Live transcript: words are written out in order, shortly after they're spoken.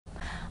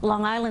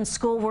Long Island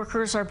school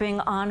workers are being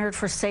honored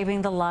for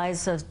saving the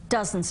lives of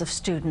dozens of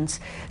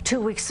students.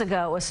 2 weeks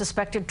ago, a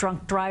suspected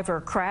drunk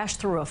driver crashed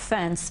through a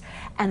fence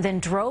and then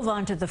drove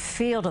onto the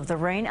field of the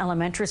Rain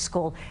Elementary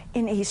School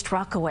in East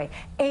Rockaway.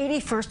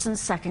 81st and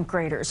 2nd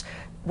graders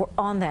were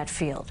on that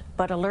field,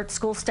 but alert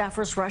school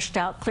staffers rushed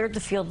out, cleared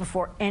the field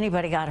before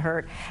anybody got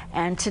hurt.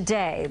 And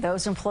today,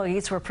 those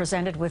employees were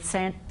presented with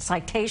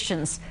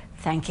citations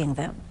thanking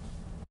them.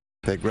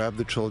 They grabbed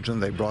the children,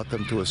 they brought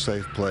them to a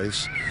safe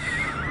place.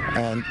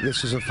 And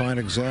this is a fine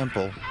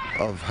example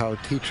of how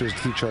teachers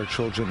teach our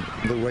children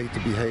the way to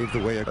behave,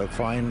 the way a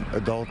fine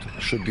adult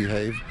should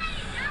behave,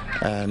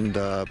 and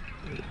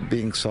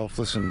being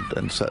selfless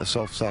and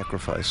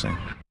self-sacrificing.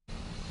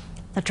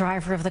 The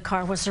driver of the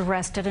car was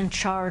arrested and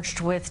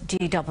charged with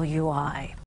DWI.